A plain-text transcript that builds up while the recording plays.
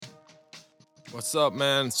What's up,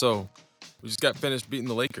 man? So we just got finished beating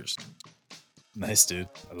the Lakers. Nice, dude.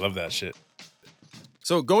 I love that shit.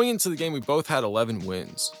 So going into the game, we both had 11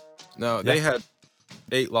 wins. Now they had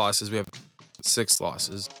 8 losses. We have 6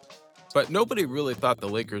 losses. But nobody really thought the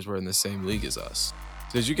Lakers were in the same league as us.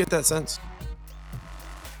 Did you get that sense?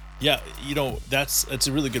 Yeah, that's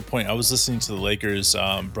a really good point. I was listening to the Lakers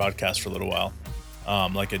broadcast for a little while,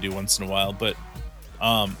 like I do once in a while. But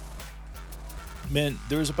man,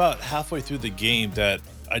 there was about halfway through the game that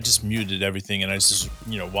I just muted everything and I was just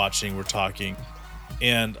watching. We're talking,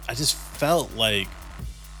 and I just felt like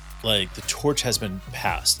the torch has been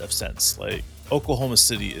passed of sense. Like Oklahoma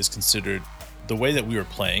City is considered, the way that we were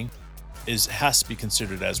playing has to be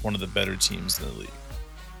considered as one of the better teams in the league.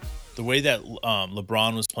 The way that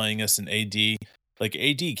LeBron was playing us and AD, like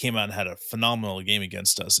AD came out and had a phenomenal game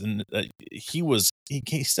against us, and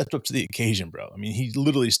he stepped up to the occasion, bro. I mean, he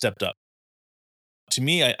literally stepped up. To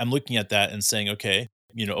me, I'm looking at that and saying, okay,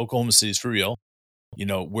 Oklahoma City's for real.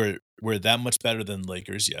 We're that much better than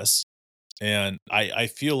Lakers, yes. And I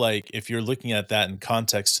feel like if you're looking at that in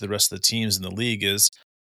context to the rest of the teams in the league, is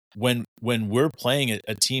when we're playing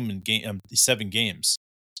a team in 7 games,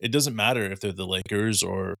 it doesn't matter if they're the Lakers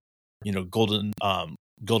or Golden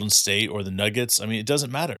State or the Nuggets. I mean, it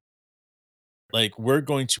doesn't matter. Like, we're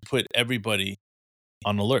going to put everybody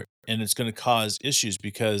on alert, and it's going to cause issues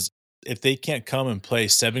because if they can't come and play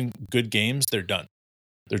 7 good games, they're done.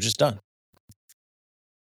 They're just done.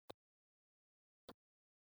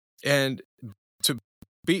 And to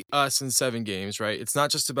beat us in 7 games, right? It's not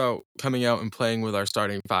just about coming out and playing with our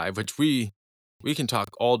starting 5, which we can talk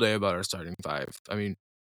all day about our starting 5. I mean,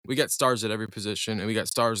 we got stars at every position, and we got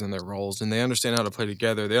stars in their roles, and they understand how to play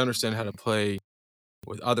together. They understand how to play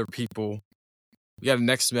with other people. We got a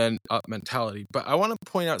next man up mentality. But I want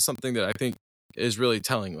to point out something that I think is really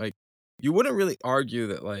telling. Like, you wouldn't really argue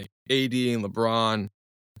that like AD and LeBron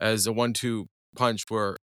as a 1-2 punch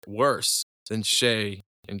were worse than Shea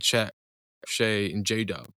and Chet, Shea and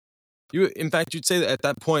J-Dub. In fact, you'd say that at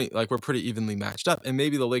that point, like, we're pretty evenly matched up, and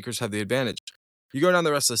maybe the Lakers have the advantage. You go down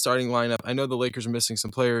the rest of the starting lineup. I know the Lakers are missing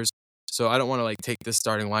some players, so I don't want to like take this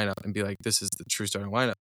starting lineup and be like, this is the true starting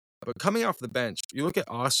lineup. But coming off the bench, you look at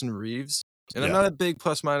Austin Reeves, and I'm not a big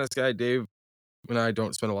plus minus guy. Dave and I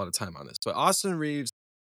don't spend a lot of time on this, but Austin Reeves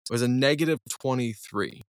was a negative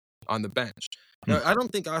 23 on the bench. Now, I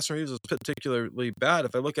don't think Austin Reeves was particularly bad.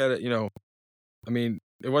 If I look at it, I mean,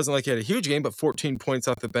 it wasn't like he had a huge game, but 14 points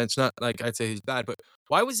off the bench. Not like I'd say he's bad, but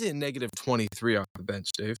why was he a negative 23 off the bench,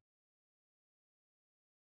 Dave?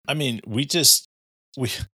 I mean, we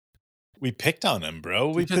picked on him, bro.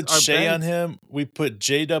 We Because put our Shea on bench- him. We put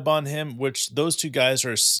J-Dub on him, which those two guys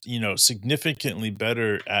are, significantly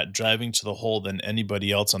better at driving to the hole than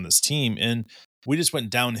anybody else on this team. And we just went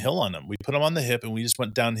downhill on them. We put them on the hip and we just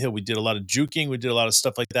went downhill. We did a lot of juking. We did a lot of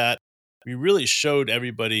stuff like that. We really showed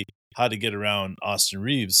everybody how to get around Austin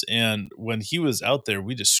Reeves. And when he was out there,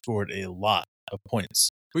 we just scored a lot of points.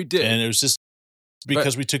 We did. And it was just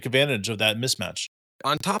because we took advantage of that mismatch.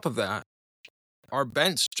 On top of that, our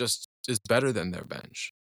bench just is better than their bench.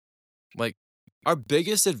 Like, our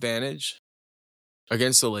biggest advantage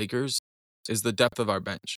against the Lakers is the depth of our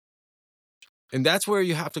bench. And that's where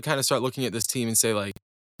you have to kind of start looking at this team and say, like,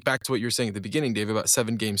 back to what you were saying at the beginning, Dave, about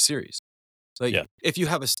 7-game series. Like, if you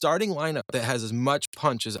have a starting lineup that has as much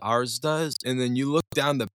punch as ours does, and then you look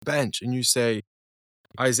down the bench and you say,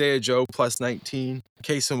 Isaiah Joe plus 19,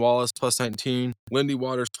 Cason Wallace plus 19, Lindy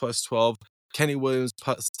Waters plus 12, Kenny Williams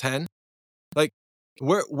plus 10. Like,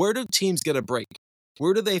 where do teams get a break?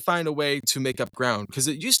 Where do they find a way to make up ground? Because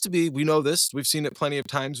it used to be, we know this, we've seen it plenty of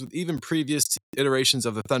times with even previous iterations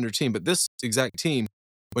of the Thunder team, but this exact team,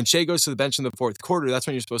 when Shea goes to the bench in the 4th quarter, that's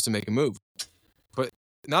when you're supposed to make a move. But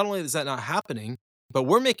not only is that not happening, but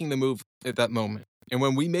we're making the move at that moment. And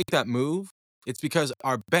when we make that move, it's because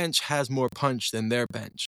our bench has more punch than their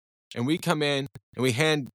bench. And we come in and we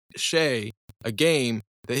hand Shea a game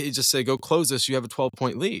that he just say, go close this, you have a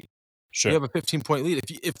 12-point lead. Sure. You have a 15-point lead.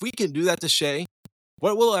 If we can do that to Shea,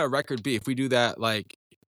 what will our record be if we do that, like,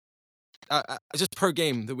 just per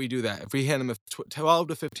game that we do that? If we hand him a 12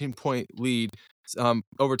 to 15-point lead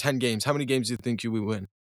over 10 games, how many games do you think we win?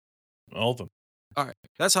 All of them. All right.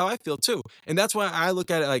 That's how I feel, too. And that's why I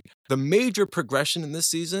look at it like the major progression in this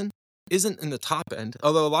season isn't in the top end,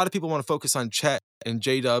 although a lot of people want to focus on Chet and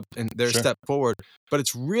J-Dub and their step forward, but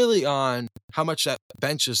it's really on how much that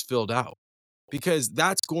bench is filled out, because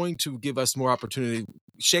that's going to give us more opportunity.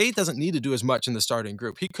 Shea doesn't need to do as much in the starting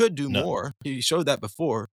group. He could do more. He showed that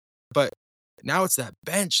before, but now it's that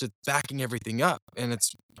bench that's backing everything up, and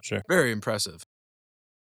it's very impressive.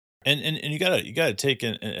 And you gotta take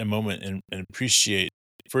a moment and appreciate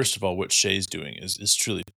first of all, what Shea's doing is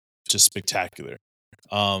truly just spectacular.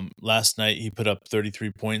 Last night he put up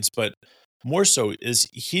 33 points, but more so is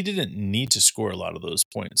he didn't need to score a lot of those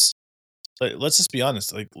points. Like, let's just be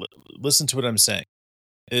honest. Like, listen to what I'm saying.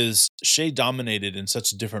 Is Shea dominated in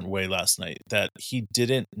such a different way last night that he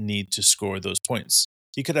didn't need to score those points.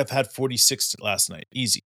 He could have had 46 last night,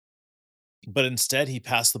 easy. But instead, he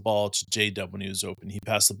passed the ball to J Dub when he was open. He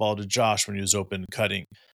passed the ball to Josh when he was open, cutting.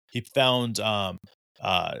 He found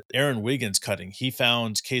Aaron Wiggins cutting. He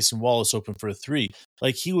found Case and Wallace open for a three.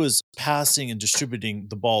 Like, he was passing and distributing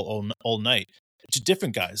the ball all night to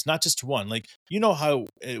different guys, not just to one. Like, you know how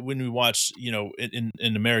when we watch, in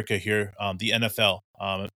America here, the NFL,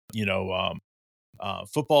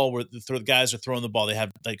 football where the guys are throwing the ball, they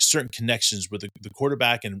have like certain connections with the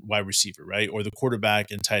quarterback and wide receiver, right? Or the quarterback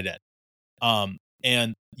and tight end.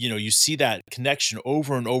 And you see that connection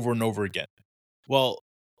over and over and over again. Well,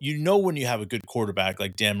 when you have a good quarterback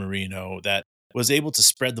like Dan Marino that was able to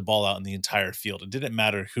spread the ball out in the entire field. It didn't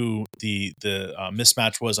matter who the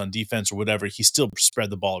mismatch was on defense or whatever. He still spread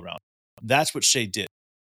the ball around. That's what Shea did.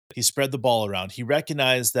 He spread the ball around. He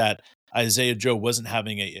recognized that Isaiah Joe wasn't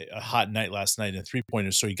having a hot night last night in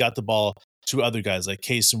three-pointers, so he got the ball to other guys like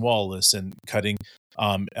Case and Wallace and cutting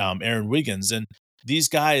Aaron Wiggins. And these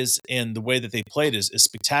guys and the way that they played is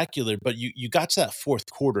spectacular. But you got to that fourth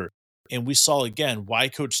quarter, and we saw again why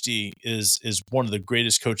Coach D is one of the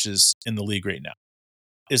greatest coaches in the league right now.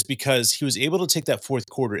 Is because he was able to take that fourth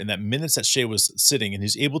quarter in that minutes that Shea was sitting, and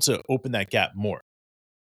he's able to open that gap more.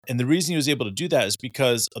 And the reason he was able to do that is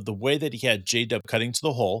because of the way that he had J-Dub cutting to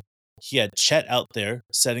the hole. He had Chet out there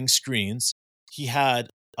setting screens. He had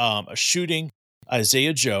a shooting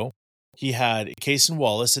Isaiah Joe. He had Case and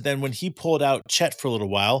Wallace. And then when he pulled out Chet for a little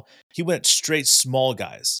while, he went straight small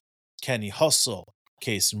guys. Kenny Hustle,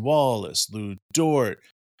 Case and Wallace, Lou Dort.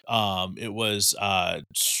 It was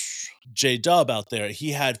J-Dub out there.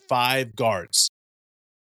 He had 5 guards.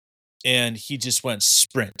 And he just went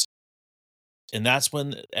sprint. And that's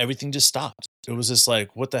when everything just stopped. It was just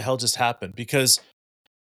like, what the hell just happened? Because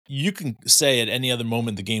you can say at any other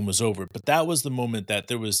moment the game was over, but that was the moment that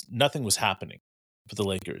nothing was happening for the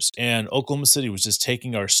Lakers. And Oklahoma City was just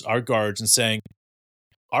taking our guards and saying,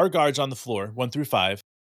 our guards on the floor, 1 through 5,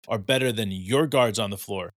 are better than your guards on the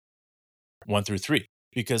floor, 1 through 3,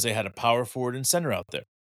 because they had a power forward and center out there.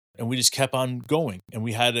 And we just kept on going. And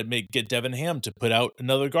we had to get Devin Ham to put out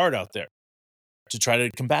another guard out there to try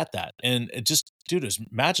to combat that. And it just, dude, it was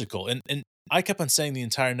magical. And I kept on saying the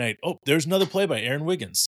entire night, oh, there's another play by Aaron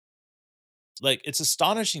Wiggins. Like, it's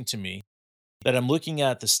astonishing to me that I'm looking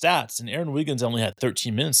at the stats and Aaron Wiggins only had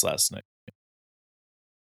 13 minutes last night.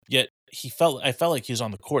 Yet I felt like he was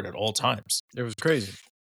on the court at all times. It was crazy.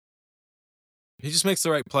 He just makes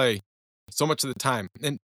the right play so much of the time.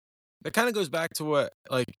 And that kind of goes back to what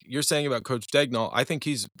like you're saying about Coach Dagnall. I think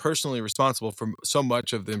he's personally responsible for so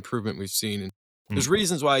much of the improvement we've seen. And there's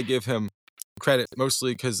reasons why I give him credit,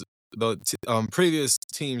 mostly because the previous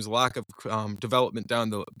team's lack of development down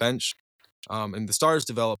the bench and the stars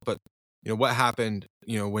developed. But, what happened,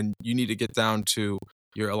 when you need to get down to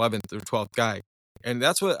your 11th or 12th guy. And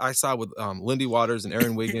that's what I saw with Lindy Waters and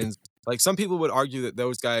Aaron Wiggins. Like, some people would argue that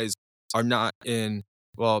those guys are not in,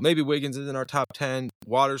 well, maybe Wiggins isn't our top 10.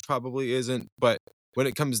 Waters probably isn't. But when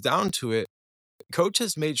it comes down to it, Coach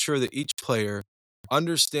has made sure that each player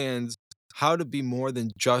understands how to be more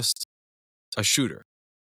than just a shooter.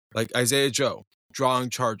 Like Isaiah Joe, drawing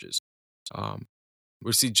charges.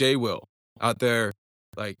 We see Jay Will out there.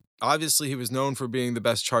 Like, obviously, he was known for being the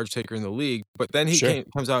best charge taker in the league, but then he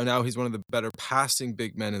comes out now. He's one of the better passing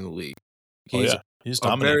big men in the league. He's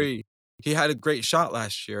dominating. He had a great shot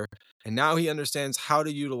last year, and now he understands how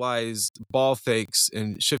to utilize ball fakes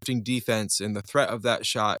and shifting defense and the threat of that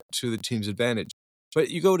shot to the team's advantage. But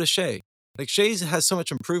you go to Shea. Like, Shea has so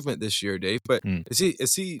much improvement this year, Dave. But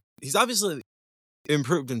he's obviously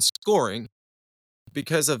improved in scoring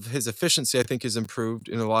because of his efficiency. I think is improved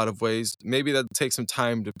in a lot of ways. Maybe that'll take some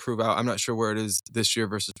time to prove out. I'm not sure where it is this year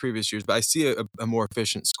versus previous years, but I see a more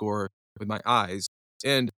efficient scorer with my eyes.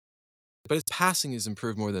 But his passing has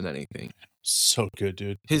improved more than anything. So good,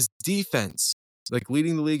 dude. His defense, like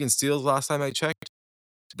leading the league in steals last time I checked,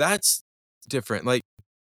 that's different. Like,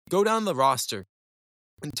 go down the roster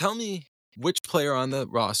and tell me which player on the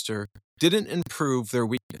roster didn't improve their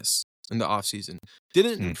weakness in the offseason,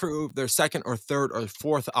 didn't improve their second or third or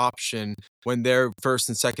fourth option when their first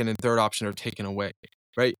and second and third option are taken away,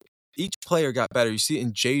 right? Each player got better. You see it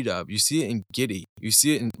in J-Dub. You see it in Giddey. You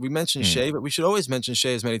see it in, we mentioned Shea, but we should always mention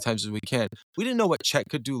Shea as many times as we can. We didn't know what Chet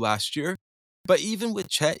could do last year, but even with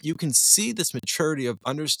Chet, you can see this maturity of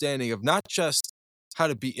understanding of not just how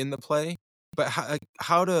to be in the play, but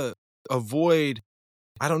how to avoid,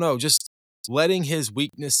 I don't know, just letting his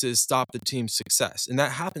weaknesses stop the team's success. And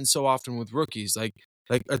that happens so often with rookies. Like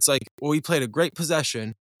it's like, well, we played a great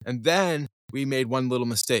possession and then we made one little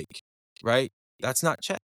mistake, right? That's not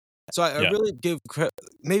check. So I Yeah, really give credit.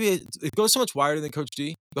 Maybe it goes so much wider than Coach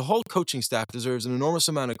D. The whole coaching staff deserves an enormous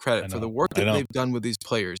amount of I credit for the know. work I that know. they've done with these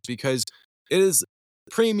players because it is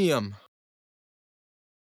premium.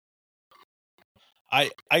 I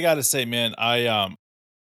gotta say, man,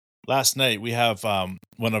 last night we have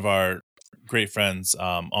one of our great friends,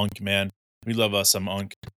 Unk, man. We love us some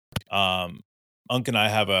Unk. Um Unk and I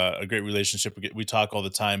have a great relationship. We talk all the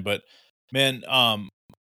time, but man,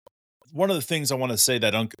 one of the things I want to say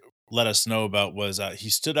that Unk let us know about was he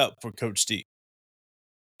stood up for Coach D.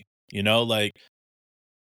 Like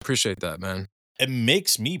Appreciate that, man. it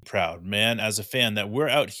makes me proud, man, as a fan that we're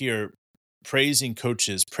out here praising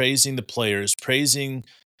coaches, praising the players, praising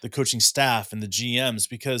the coaching staff and the GMs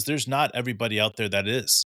because there's not everybody out there that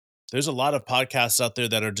is. There's a lot of podcasts out there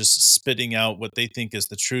that are just spitting out what they think is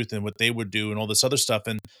the truth and what they would do and all this other stuff.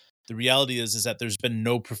 And the reality is that there's been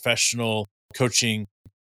no professional coaching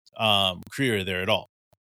career there at all.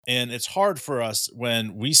 And it's hard for us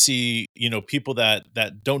when we see, people that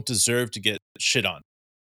don't deserve to get shit on,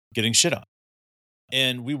 getting shit on.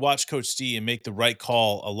 And we watch Coach D and make the right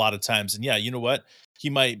call a lot of times. And yeah, you know what? He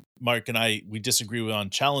might, Mark and I, we disagree on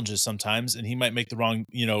challenges sometimes, and he might make the wrong,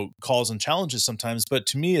 calls on challenges sometimes. But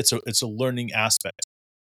to me, it's a learning aspect,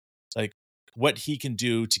 like what he can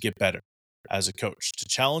do to get better as a coach, to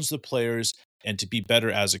challenge the players and to be better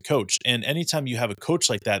as a coach. And anytime you have a coach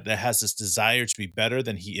like that has this desire to be better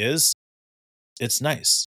than he is, it's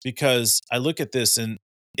nice because I look at this and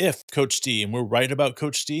if Coach D, and we're right about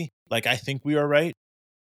Coach D, like I think we are right,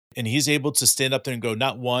 and he's able to stand up there and go,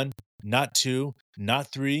 not one, not two,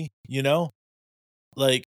 not three,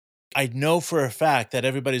 like I know for a fact that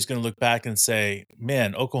everybody's going to look back and say,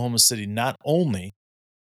 man, Oklahoma City not only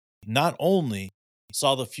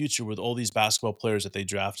saw the future with all these basketball players that they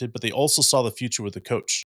drafted, but they also saw the future with the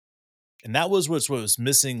coach. And that was what was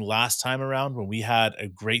missing last time around when we had a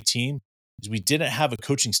great team, is we didn't have a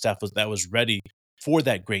coaching staff that was ready for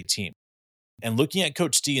that great team. And looking at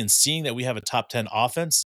Coach D and seeing that we have a top 10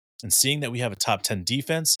 offense and seeing that we have a top 10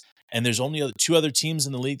 defense, and there's only two other teams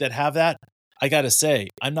in the league that have that, I got to say,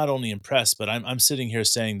 I'm not only impressed, but I'm sitting here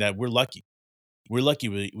saying that we're lucky. We're lucky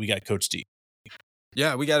we got Coach D.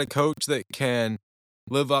 Yeah, we got a coach that can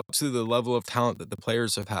live up to the level of talent that the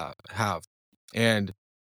players have. And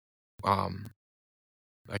um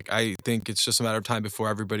like I think it's just a matter of time before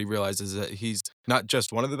everybody realizes that he's not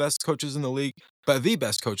just one of the best coaches in the league, but the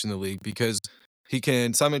best coach in the league because he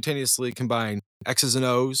can simultaneously combine X's and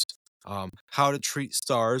O's, how to treat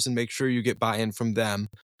stars and make sure you get buy-in from them,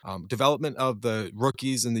 development of the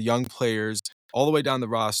rookies and the young players all the way down the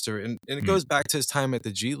roster. And it Mm, goes back to his time at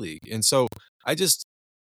the G League. And so I just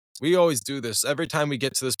we always do this. Every time we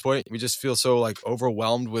get to this point, we just feel so like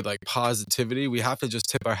overwhelmed with like positivity. We have to just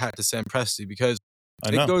tip our hat to Sam Presti because I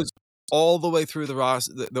it know. goes all the way through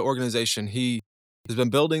the organization. He has been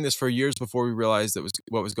building this for years before we realized that was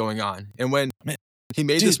what was going on. And when Man, he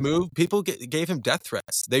made dude, this move, people gave him death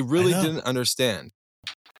threats. They I really know. didn't understand.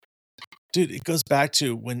 Dude, it goes back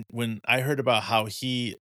to when I heard about how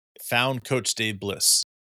he found Coach Dave Bliss.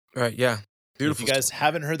 Right? Yeah. If you Beautiful guys story.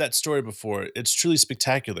 haven't heard that story before, it's truly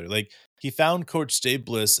spectacular. Like he found Coach Dave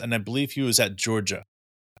Bliss, and I believe he was at Georgia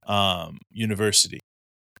University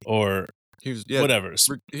or He was whatever.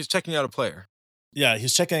 he was checking out a player. Yeah,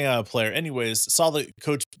 he's checking out a player. Anyways, saw the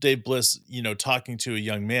coach Dave Bliss, talking to a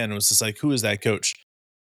young man and was just like, who is that coach?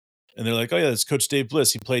 And they're like, oh yeah, that's Coach Dave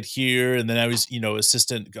Bliss. He played here, and then I was,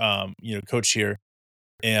 assistant coach here.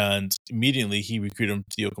 And immediately he recruited him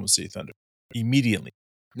to the Oklahoma City Thunder. Immediately.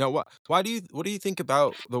 Now, what do you think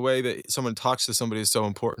about the way that someone talks to somebody is so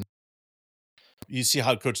important? You see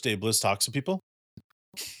how Coach Dave Bliss talks to people?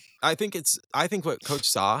 I think what Coach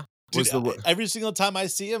saw Dude, was every single time I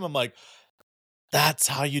see him, I'm like, that's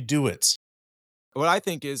how you do it. what I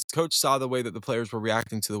think is Coach saw the way that the players were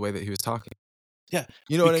reacting to the way that he was talking. Yeah,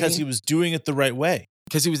 You know what I because mean? he was doing it the right way.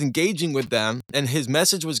 Because he was engaging with them, and his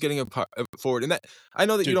message was getting forward. And that I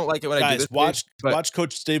know that you Dude, don't like it when I do guys, this, Paige, but watch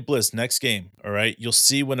Coach Dave Bliss next game. All right, you'll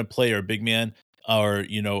see when a player, a big man, or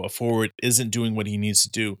a forward isn't doing what he needs to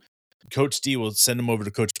do. Coach D will send him over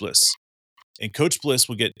to Coach Bliss, and Coach Bliss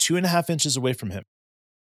will get 2.5 inches away from him.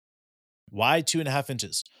 Why 2.5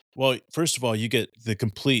 inches? Well, first of all, you get the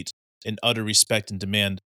complete and utter respect and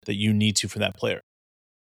demand that you need to for that player.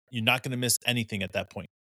 You're not going to miss anything at that point.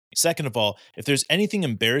 Second of all, if there's anything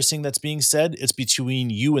embarrassing that's being said, it's between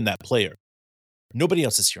you and that player. Nobody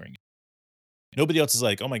else is hearing it. Nobody else is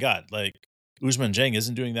like, oh my God, like, Usman Jang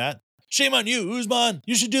isn't doing that. Shame on you, Usman.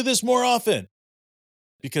 You should do this more often.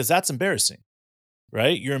 Because that's embarrassing,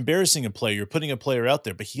 right? You're embarrassing a player. You're putting a player out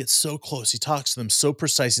there, but he gets so close. He talks to them so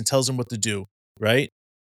precise and tells them what to do, right?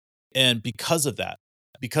 And because of that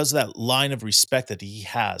line of respect that he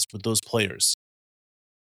has with those players,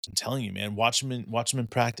 I'm telling you, man, watch him in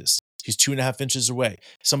practice. He's 2.5 inches away.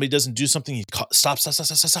 Somebody doesn't do something, he stop.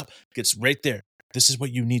 Gets right there. This is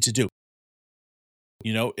what you need to do.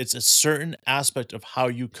 You know, it's a certain aspect of how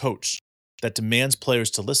you coach that demands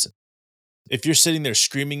players to listen. If you're sitting there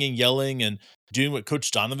screaming and yelling and doing what Coach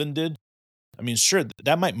Donovan did, I mean, sure,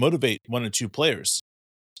 that might motivate 1 or 2 players,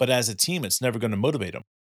 but as a team, it's never going to motivate them.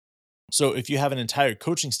 So if you have an entire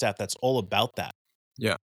coaching staff that's all about that,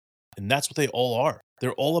 Yeah. and that's what they all are.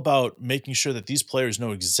 They're all about making sure that these players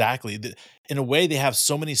know exactly. In a way, they have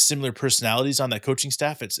so many similar personalities on that coaching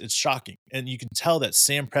staff. It's shocking, and you can tell that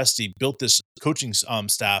Sam Presti built this coaching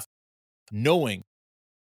staff knowing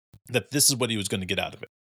that this is what he was going to get out of it.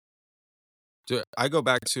 Dude, I go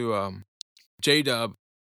back to J-Dub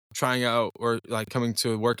trying out or like coming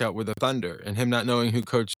to work out with the Thunder and him not knowing who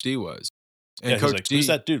Coach D was. And Yeah, he's like, who's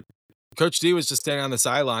that dude? Coach D was just standing on the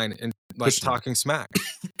sideline and like Pushing him. talking smack,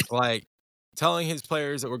 like telling his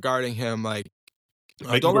players that were guarding him, like,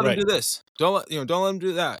 Make don't him let go him right. do this. Don't let him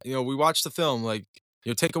do that. You know, we watched the film, like,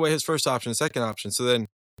 you know, take away his first option, second option. So then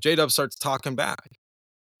J-Dub starts talking back.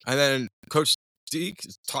 And then Coach D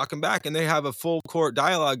is talking back, and they have a full court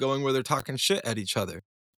dialogue going where they're talking shit at each other.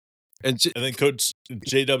 And And then Coach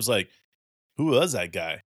J-Dub's like, who was that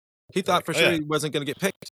guy? he thought Like, for oh, sure yeah. he wasn't going to get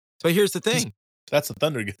picked. But here's the thing. That's the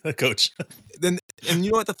Thunder coach. And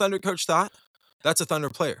you know what the Thunder coach thought? That's a Thunder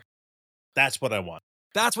player. That's what I want.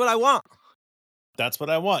 That's what I want. That's what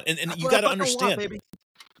I want. And That's you what I got to fucking want, understand. baby.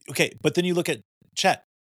 Okay, but then you look at Chet.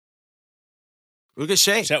 Look at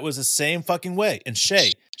Shea. Chet was the same fucking way. And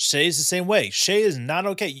Shay's the same way. Shea is not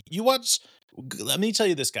okay. You watch, let me tell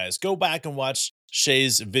you this, guys. Go back and watch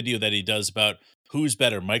Shay's video that he does about who's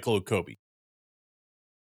better, Michael or Kobe.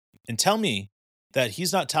 And tell me that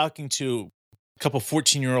he's not talking to a couple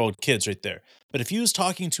 14-year-old kids right there. But if he was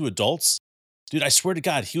talking to adults, dude, I swear to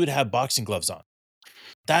God, he would have boxing gloves on.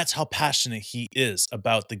 That's how passionate he is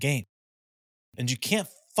about the game. And you can't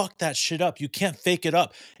fuck that shit up. You can't fake it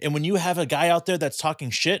up. And when you have a guy out there that's talking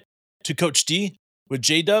shit to Coach D with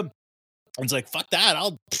J-Dub, and it's like, fuck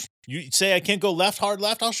that. You say I can't go hard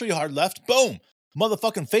left, I'll show you hard left. Boom.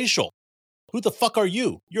 Motherfucking facial. Who the fuck are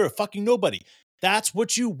you? You're a fucking nobody. That's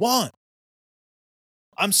what you want.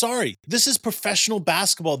 I'm sorry. This is professional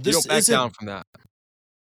basketball. This you don't back down from that.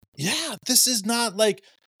 Yeah, this is not like,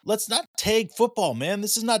 let's not tag football, man.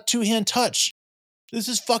 This is not two-hand touch. This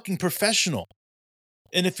is fucking professional.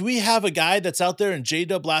 And if we have a guy that's out there in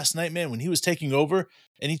J-Dub last night, man, when he was taking over,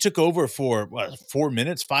 and he took over for 5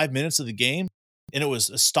 minutes of the game, and it was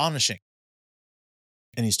astonishing.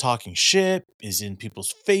 And he's talking shit, he's in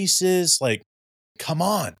people's faces, like, come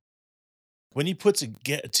on. When he puts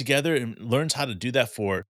it together and learns how to do that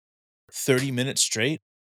for 30 minutes straight,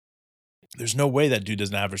 there's no way that dude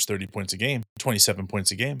doesn't average 30 points a game, 27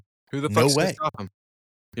 points a game. Who the No fuck's gonna way. stop him?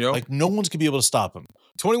 You know, Like, no one's going to be able to stop him.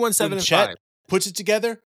 21-7 and Chet 5. puts it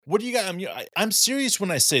together. What do you got? I'm serious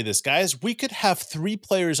when I say this, guys. We could have 3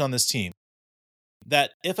 players on this team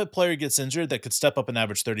that if a player gets injured, that could step up and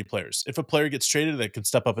average 30 players. If a player gets traded, that could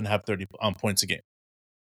step up and have 30 points a game.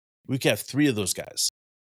 We could have 3 of those guys.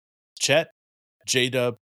 Chet,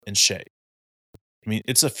 J-Dub, and Shea. I mean,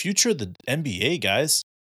 it's a future of the NBA, guys.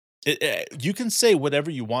 You can say whatever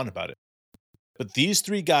you want about it, but these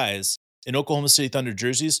 3 guys in Oklahoma City Thunder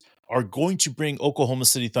jerseys are going to bring Oklahoma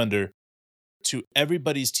City Thunder to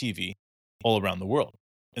everybody's TV all around the world.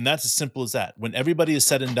 And that's as simple as that. When everybody is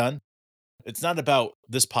said and done, it's not about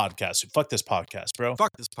this podcast. Fuck this podcast, bro.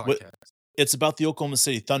 Fuck this podcast. It's about the Oklahoma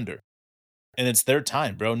City Thunder. And it's their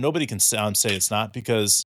time, bro. Nobody can say it's not,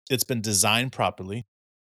 because it's been designed properly.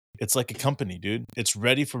 It's like a company, dude. It's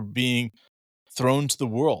ready for being thrown to the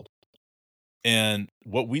world. And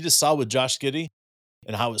what we just saw with Josh Giddey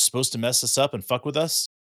and how it's supposed to mess us up and fuck with us,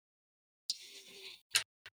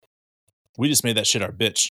 we just made that shit our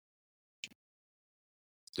bitch.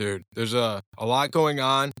 Dude, there's a lot going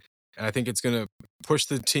on, and I think it's going to push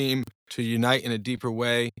the team to unite in a deeper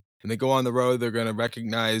way. And they go on the road, they're going to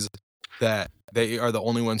recognize that they are the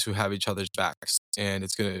only ones who have each other's backs. And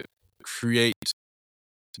it's going to create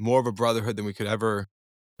more of a brotherhood than we could ever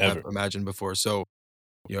have imagined before. So,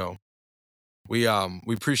 you know, we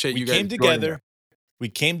appreciate you guys came together. We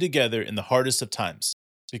came together in the hardest of times,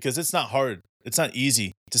 because it's not hard. It's not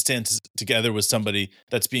easy to stand together with somebody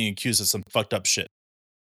that's being accused of some fucked up shit.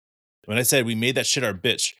 When I said we made that shit our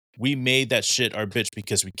bitch, we made that shit our bitch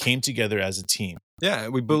because we came together as a team. Yeah, we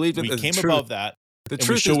We believed in we the came truth. above that, The and we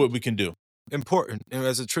truth show is what we can do. important, and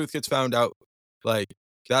as the truth gets found out, like,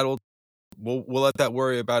 that'll we'll let that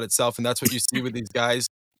worry about itself, and that's what you see with these guys.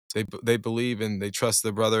 They believe and they trust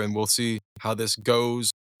their brother, and we'll see how this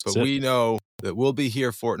goes, but That's it. we know that we'll be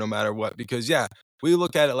here for it no matter what because, yeah, we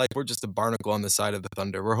look at it like we're just a barnacle on the side of the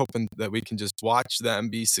Thunder. We're hoping that we can just watch them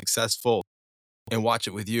be successful and watch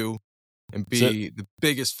it with you and That's it. be the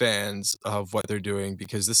biggest fans of what they're doing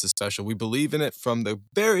because this is special. We believe in it from the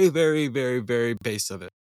very, very, very, very base of it,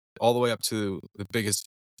 all the way up to the biggest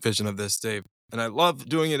vision of this, Dave. And I love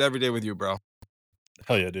doing it every day with you, bro.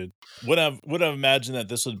 Hell yeah, dude. Would have imagined that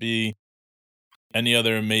this would be any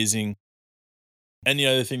other amazing any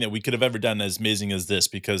other thing that we could have ever done as amazing as this,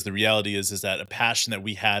 because the reality is that a passion that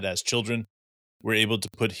we had as children, we're able to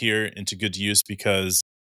put here into good use because,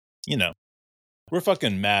 you know, we're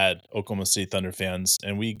fucking mad Oklahoma City Thunder fans,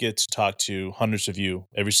 and we get to talk to hundreds of you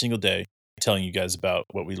every single day telling you guys about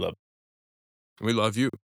what we love. We love you.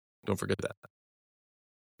 Don't forget that.